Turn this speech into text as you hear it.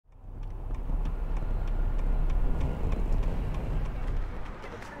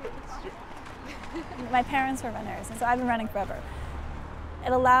My parents were runners, and so I've been running forever.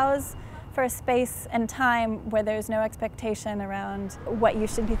 It allows for a space and time where there's no expectation around what you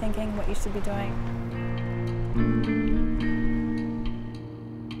should be thinking, what you should be doing.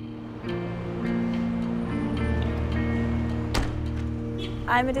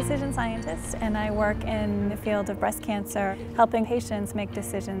 I'm a decision scientist, and I work in the field of breast cancer, helping patients make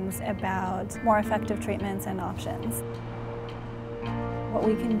decisions about more effective treatments and options. What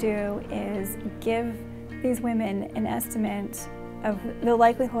we can do is give these women an estimate of the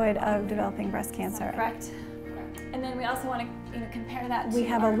likelihood of developing breast cancer. Correct. And then we also want to compare that to We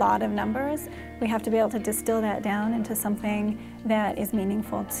have a lot of numbers. We have to be able to distill that down into something that is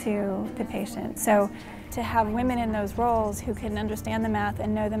meaningful to the patient. So to have women in those roles who can understand the math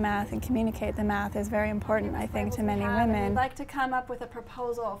and know the math and communicate the math is very important, I think, to many women. We'd like to come up with a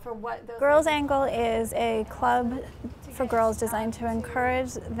proposal for what those Girls Angle is a club for girls designed to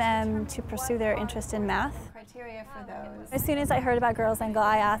encourage them to pursue their interest in math. Criteria for those. As soon as I heard about Girls Angle,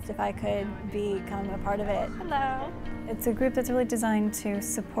 I asked if I could become a part of it. Hello. It's a group that's really designed to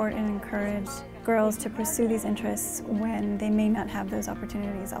support and encourage girls to pursue these interests when they may not have those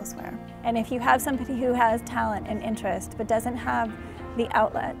opportunities elsewhere. And if you have somebody who has talent and interest but doesn't have the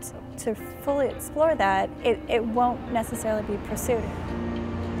outlet to fully explore that, it won't necessarily be pursued.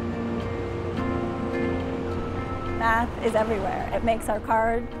 Math is everywhere. It makes our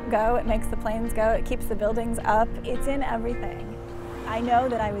car go, it makes the planes go, it keeps the buildings up. It's in everything. I know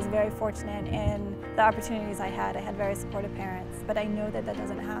that I was very fortunate in the opportunities I had. I had very supportive parents, but I know that that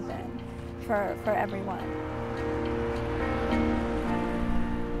doesn't happen for everyone.